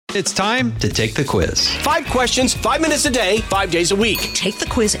It's time to take the quiz. 5 questions, 5 minutes a day, 5 days a week. Take the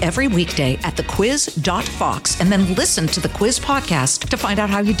quiz every weekday at thequiz.fox and then listen to the quiz podcast to find out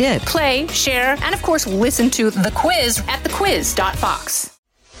how you did. Play, share, and of course, listen to the quiz at thequiz.fox.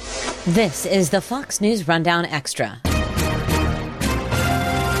 This is the Fox News Rundown Extra.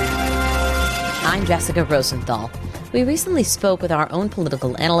 I'm Jessica Rosenthal. We recently spoke with our own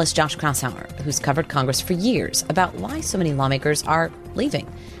political analyst, Josh Kraushaar, who's covered Congress for years, about why so many lawmakers are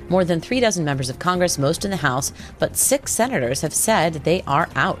leaving. More than 36 members of Congress, most in the House, but 6 senators have said they are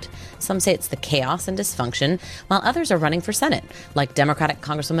out. Some say it's the chaos and dysfunction, while others are running for Senate, like Democratic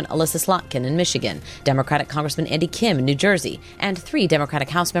Congresswoman Alyssa Slotkin in Michigan, Democratic Congressman Andy Kim in New Jersey, and 3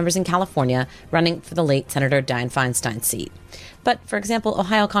 Democratic House members in California running for the late Senator Dianne Feinstein's seat. But, for example,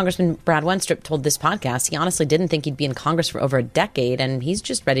 Ohio Congressman Brad Wenstrup told this podcast he honestly didn't think he'd be in Congress for over a decade, and he's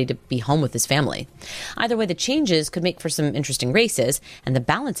just ready to be home with his family. Either way, the changes could make for some interesting races, and the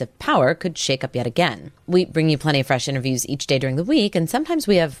balance of power could shake up yet again. We bring you plenty of fresh interviews each day during the week, and sometimes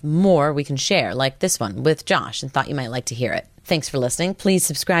we have more we can share, like this one with Josh, and thought you might like to hear it. Thanks for listening. Please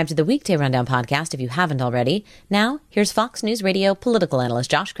subscribe to the Weekday Rundown podcast if you haven't already. Now, here's Fox News Radio political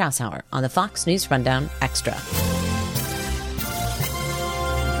analyst Josh Kraushaar on the Fox News Rundown Extra.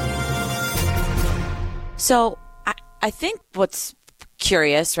 So I think what's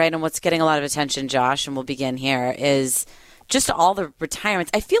curious, right, and what's getting a lot of attention, Josh, and we'll begin here, is just all the retirements.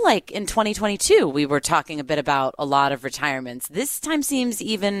 I feel like in 2022, we were talking a bit about a lot of retirements. This time seems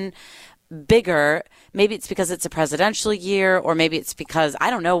even bigger. Maybe it's because it's a presidential year, or maybe it's because, I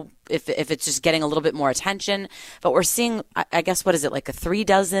don't know if it's just getting a little bit more attention. But we're seeing, I guess, what is it, like a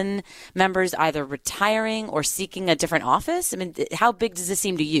 36 members either retiring or seeking a different office? I mean, how big does this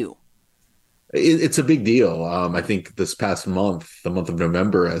seem to you? It's a big deal. I think this past month, the month of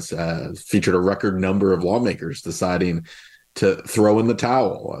November, has featured a record number of lawmakers deciding to throw in the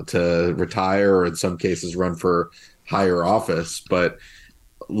towel, to retire, or in some cases run for higher office. But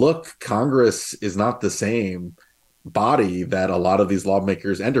look, Congress is not the same body that a lot of these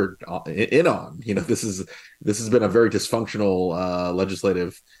lawmakers entered in on. You know, this has been a very dysfunctional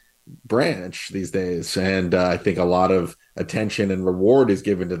legislative branch these days, and I think a lot of attention and reward is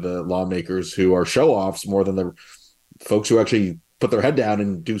given to the lawmakers who are show-offs more than the folks who actually put their head down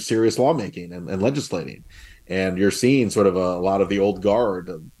and do serious lawmaking and legislating. And you're seeing sort of a lot of the old guard,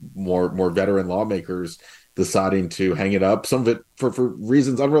 more veteran lawmakers deciding to hang it up, some of it for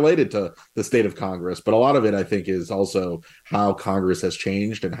reasons unrelated to the state of Congress. But a lot of it, I think, is also how Congress has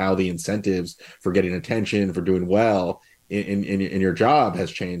changed and how the incentives for getting attention, for doing well in your job has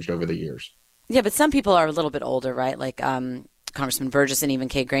changed over the years. Yeah, but some people are a little bit older, right? Like Congressman Burgess and even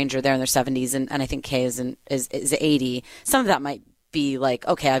Kay Granger, they're in their 70s, and I think Kay is 80. Some of that might be like,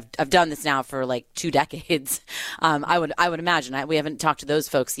 okay, I've done this now for like 2 decades. I would imagine. We haven't talked to those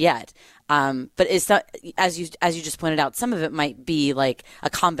folks yet. But is that, as you just pointed out, some of it might be like a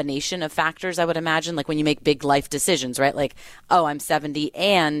combination of factors. I would imagine, like when you make big life decisions, right? Like, oh, I'm 70,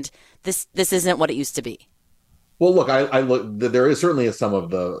 and this isn't what it used to be. Well, look, I look. There is certainly some of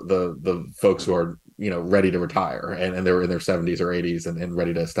the folks who are, you know, ready to retire and they're in their 70s or 80s and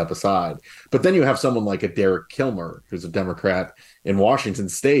ready to step aside. But then you have someone like a Derek Kilmer, who's a Democrat in Washington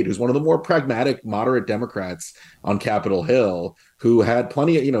State, who's one of the more pragmatic, moderate Democrats on Capitol Hill, who had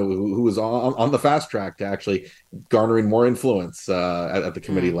plenty of, you know, who was on the fast track to actually garnering more influence at the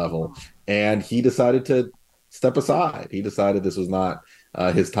committee level. And he decided to step aside. He decided this was not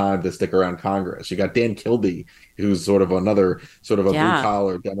his time to stick around Congress. You got Dan Kilby, who's sort of another sort of a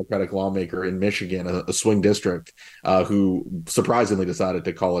blue-collar Democratic lawmaker in Michigan, a swing district, who surprisingly decided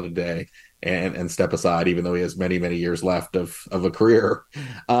to call it a day and step aside, even though he has many, many years left of a career.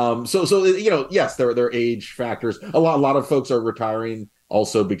 So you know, yes, there are age factors. A lot of folks are retiring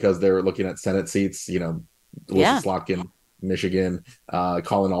also because they're looking at Senate seats. You know, Alyssa Slotkin, Michigan,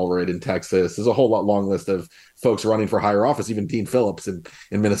 Colin Allred in Texas. There's a whole long list of folks running for higher office, even Dean Phillips in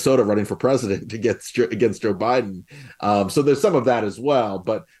Minnesota running for president against Joe Biden. So there's some of that as well.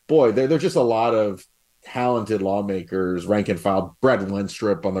 But boy, there's just a lot of talented lawmakers, rank and file. Brad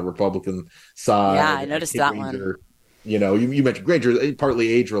Wenstrup on the Republican side. Yeah, I noticed that one. You know, you mentioned Granger,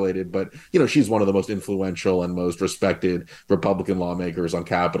 partly age-related, but, you know, she's one of the most influential and most respected Republican lawmakers on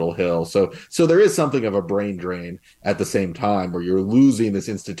Capitol Hill. So there is something of a brain drain at the same time where you're losing this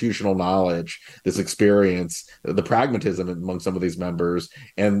institutional knowledge, this experience, the pragmatism among some of these members.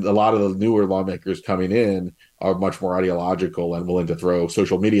 And a lot of the newer lawmakers coming in are much more ideological and willing to throw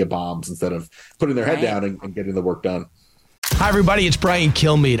social media bombs instead of putting their head down and getting the work done. Hi, everybody. It's Brian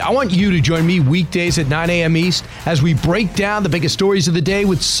Kilmeade. I want you to join me weekdays at 9 a.m. East as we break down the biggest stories of the day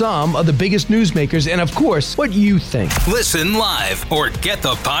with some of the biggest newsmakers and, of course, what you think. Listen live or get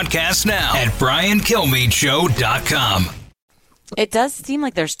the podcast now at BrianKilmeadShow.com. It does seem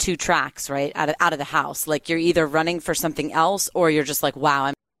like there's two tracks, right, out of the House. Like you're either running for something else or you're just like,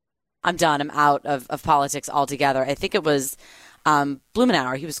 wow, I'm done. I'm out of politics altogether. I think it was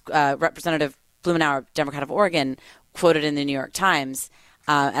Blumenauer. He was Representative Blumenauer, Democrat of Oregon, quoted in the New York Times,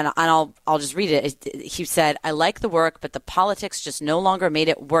 and I'll just read it. He said, "I like the work, but the politics just no longer made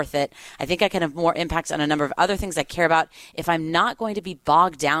it worth it. I think I can have more impact on a number of other things I care about if I'm not going to be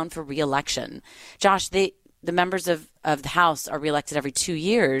bogged down for re-election." Josh, the members of the House are re-elected every 2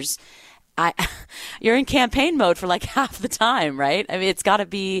 years. You're in campaign mode for like half the time, right? I mean, it's got to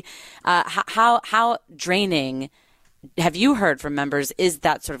be how draining. Have you heard from members, is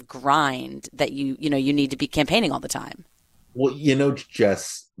that sort of grind that you need to be campaigning all the time? Well,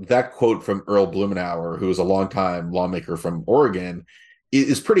 Jess, that quote from Earl Blumenauer, who is a longtime lawmaker from Oregon,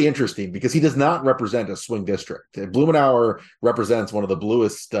 is pretty interesting because he does not represent a swing district. Blumenauer represents one of the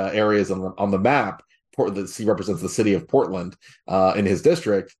bluest areas on the map. He represents the city of Portland in his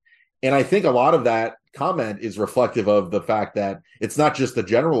district. And I think a lot of that comment is reflective of the fact that it's not just the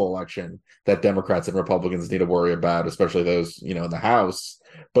general election that Democrats and Republicans need to worry about, especially those, in the House,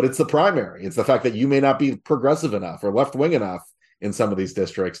 but it's the primary. It's the fact that you may not be progressive enough or left-wing enough in some of these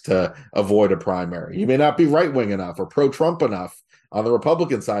districts to avoid a primary. You may not be right-wing enough or pro-Trump enough on the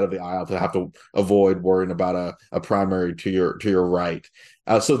Republican side of the aisle to have to avoid worrying about a primary to your right.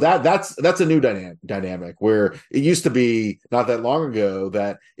 So that's a new dynamic where it used to be not that long ago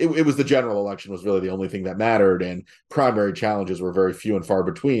that it was the general election was really the only thing that mattered, and primary challenges were very few and far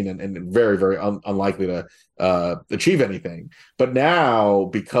between and very, very unlikely to achieve anything. But now,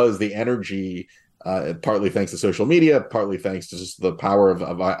 because the energy, partly thanks to social media, partly thanks to just the power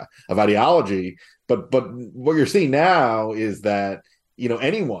of ideology, but what you're seeing now is that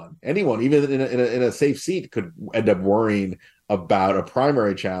anyone, even in a safe seat, could end up worrying about a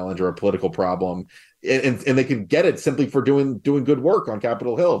primary challenge or a political problem, and they can get it simply for doing good work on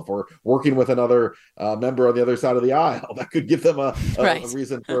Capitol Hill, for working with another member on the other side of the aisle. That could give them a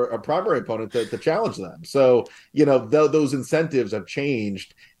reason for a primary opponent to challenge them. So those incentives have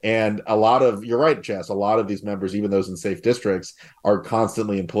changed, and you're right, Jess, a lot of these members, even those in safe districts, are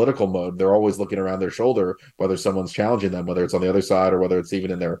constantly in political mode. They're always looking around their shoulder, whether someone's challenging them, whether it's on the other side or whether it's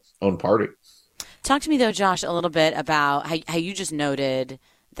even in their own party. Talk to me, though, Josh, a little bit about how you just noted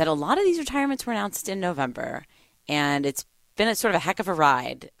that a lot of these retirements were announced in November, and it's been a sort of a heck of a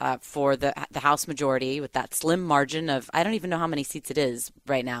ride for the House majority with that slim margin of, I don't even know how many seats it is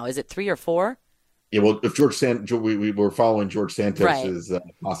right now. Is it 3 or 4? Yeah, well, if we were following George Santos's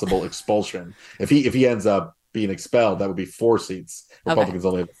possible expulsion. If he ends up being expelled, that would be 4 seats. Republicans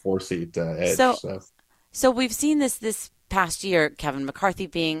only have a 4-seat edge. So we've seen this past year, Kevin McCarthy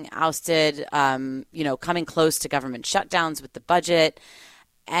being ousted, coming close to government shutdowns with the budget,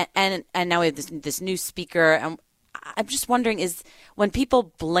 and now we have this new speaker. And I'm just wondering, is when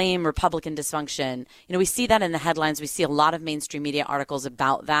people blame Republican dysfunction, we see that in the headlines. We see a lot of mainstream media articles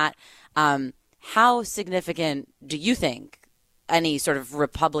about that. How significant do you think any sort of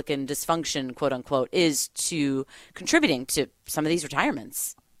Republican dysfunction, quote unquote, is to contributing to some of these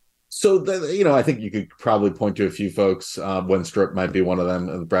retirements? So, I think you could probably point to a few folks. Wenstrup might be one of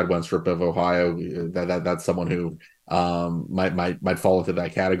them. Brad Wenstrup of Ohio. That's someone who might fall into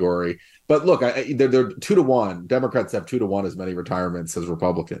that category. But look, they're 2-1. Democrats have 2-1 as many retirements as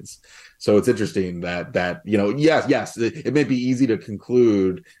Republicans. So it's interesting that yes, it may be easy to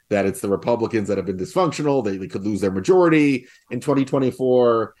conclude that it's the Republicans that have been dysfunctional. They could lose their majority in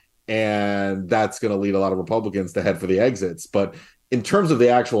 2024, and that's going to lead a lot of Republicans to head for the exits. But in terms of the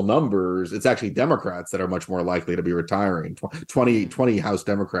actual numbers, it's actually Democrats that are much more likely to be retiring. 20 House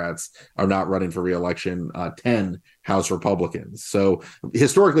Democrats are not running for re-election, 10 House Republicans. So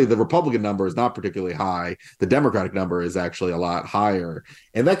historically, the Republican number is not particularly high. The Democratic number is actually a lot higher.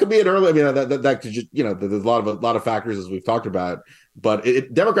 And that could be an early, that could just, there's a lot of factors, as we've talked about. But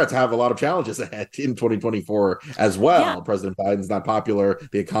Democrats have a lot of challenges ahead in 2024 as well. Yeah. President Biden's not popular.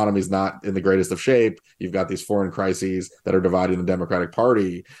 The economy's not in the greatest of shape. You've got these foreign crises that are dividing the Democratic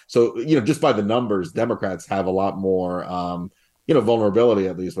Party. So, just by the numbers, Democrats have a lot more, vulnerability,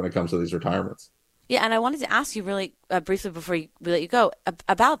 at least when it comes to these retirements. Yeah, and I wanted to ask you really briefly before we let you go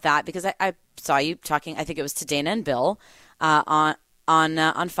about that, because I saw you talking, I think it was to Dana and Bill on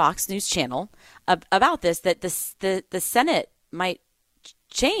Fox News Channel about this, that the Senate might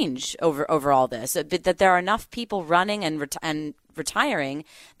change over all this, that there are enough people running and retiring,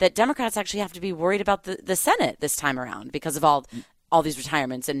 that Democrats actually have to be worried about the Senate this time around because of all these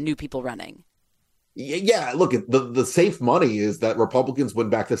retirements and new people running. Yeah, look, the safe money is that Republicans win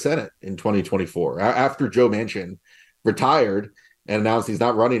back the Senate in 2024. After Joe Manchin retired and announced he's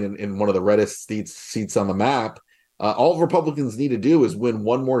not running in one of the reddest seats on the map, all Republicans need to do is win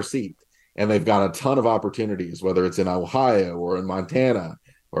one more seat. And they've got a ton of opportunities, whether it's in Ohio or in Montana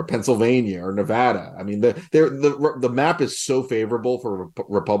or Pennsylvania or Nevada. I mean, the map is so favorable for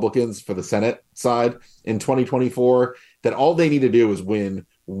Republicans for the Senate side in 2024 that all they need to do is win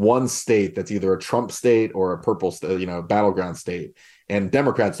one state that's either a Trump state or a purple state, battleground state. And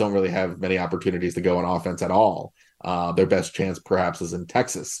Democrats don't really have many opportunities to go on offense at all. Their best chance perhaps is in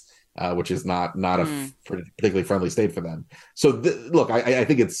Texas, which is not a particularly friendly state for them. So look, I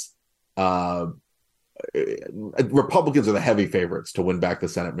think it's Republicans are the heavy favorites to win back the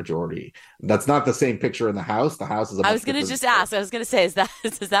Senate majority. That's not the same picture in the House. The House is I was going to just ask. I was going to say,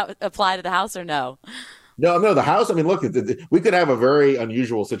 does that apply to the House or no? No, the House, I mean, look, we could have a very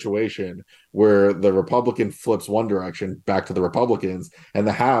unusual situation where the Republican flips one direction back to the Republicans, and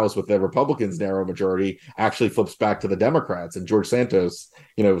the House, with the Republicans' narrow majority, actually flips back to the Democrats. And George Santos,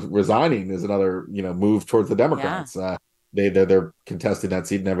 resigning is another, move towards the Democrats. Yeah. They're contesting that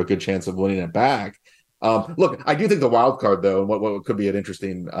seat and have a good chance of winning it back. Look, I do think the wild card, though, and what could be an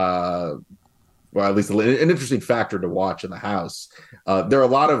interesting, at least an interesting factor to watch in the House, there are a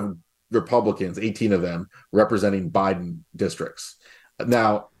lot of Republicans, 18 of them, representing Biden districts.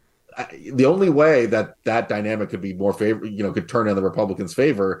 Now, the only way that dynamic could be more could turn in the Republicans'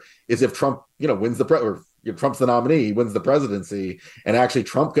 favor is if Trump, wins Trump's the nominee, he wins the presidency, and actually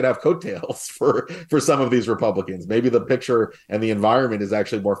Trump could have coattails for some of these Republicans. Maybe the picture and the environment is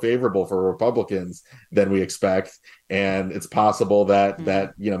actually more favorable for Republicans than we expect, and it's possible that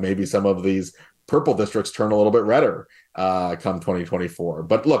maybe some of these purple districts turn a little bit redder come 2024.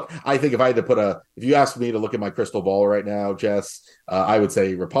 But look, I think if you asked me to look at my crystal ball right now, Jess, I would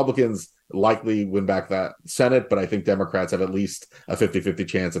say Republicans likely win back that Senate, but I think Democrats have at least a 50-50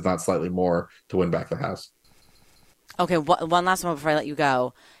 chance, if not slightly more, to win back the House. Okay, one last one before I let you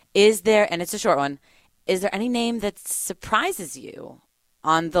go. Is there, and it's a short one, is there any name that surprises you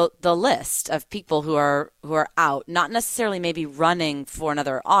on the list of people who are out, not necessarily maybe running for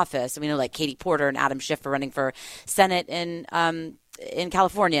another office? I mean, like Katie Porter and Adam Schiff are running for Senate in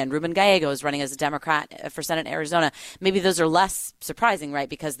California, and Ruben Gallego is running as a Democrat for Senate in Arizona. Maybe those are less surprising, right?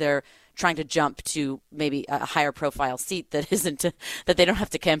 Because they're trying to jump to maybe a higher profile seat that they don't have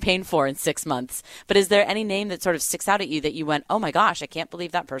to campaign for in 6 months. But is there any name that sort of sticks out at you that you went, oh my gosh, I can't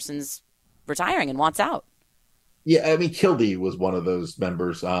believe that person's retiring and wants out? Yeah, I mean, Kildee was one of those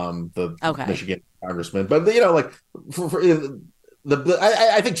members, Michigan congressman. But I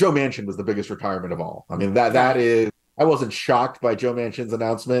think Joe Manchin was the biggest retirement of all. I mean, that is. I wasn't shocked by Joe Manchin's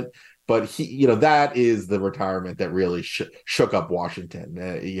announcement, but that is the retirement that really shook up Washington.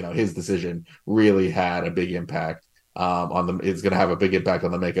 His decision really had a big impact it's going to have a big impact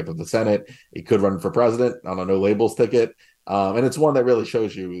on the makeup of the Senate. He could run for president on a no labels ticket. And it's one that really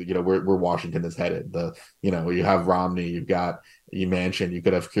shows you, where Washington is headed. You have Romney, you've got Manchin, you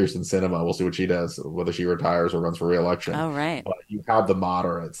could have Kyrsten Sinema. We'll see what she does, whether she retires or runs for re-election. Oh, right. But you have the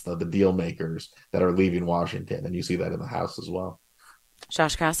moderates, the deal makers that are leaving Washington, and you see that in the House as well.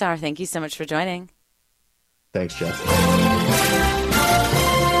 Josh Kraushaar, thank you so much for joining. Thanks, Jess.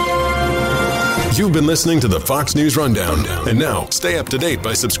 You've been listening to the Fox News Rundown. And now, stay up to date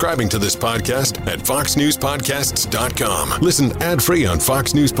by subscribing to this podcast at foxnewspodcasts.com. Listen ad-free on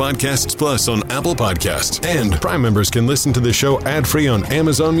Fox News Podcasts Plus on Apple Podcasts. And Prime members can listen to the show ad-free on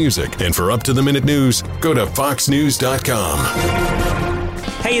Amazon Music. And for up-to-the-minute news, go to foxnews.com.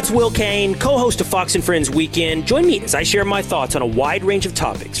 Hey, it's Will Kane, co-host of Fox & Friends Weekend. Join me as I share my thoughts on a wide range of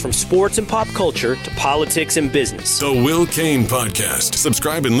topics, from sports and pop culture to politics and business. The Will Kane Podcast.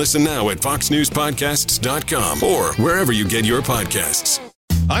 Subscribe and listen now at foxnewspodcasts.com or wherever you get your podcasts.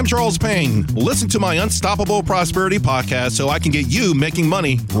 I'm Charles Payne. Listen to my Unstoppable Prosperity podcast so I can get you making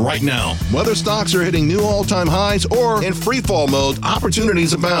money right now. Whether stocks are hitting new all-time highs or in free fall mode,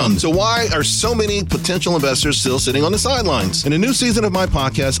 opportunities abound. So why are so many potential investors still sitting on the sidelines? In a new season of my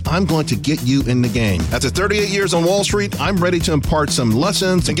podcast, I'm going to get you in the game. After 38 years on Wall Street, I'm ready to impart some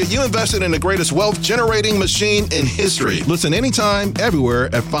lessons and get you invested in the greatest wealth-generating machine in history. Listen anytime, everywhere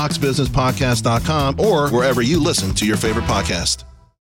at foxbusinesspodcast.com or wherever you listen to your favorite podcast.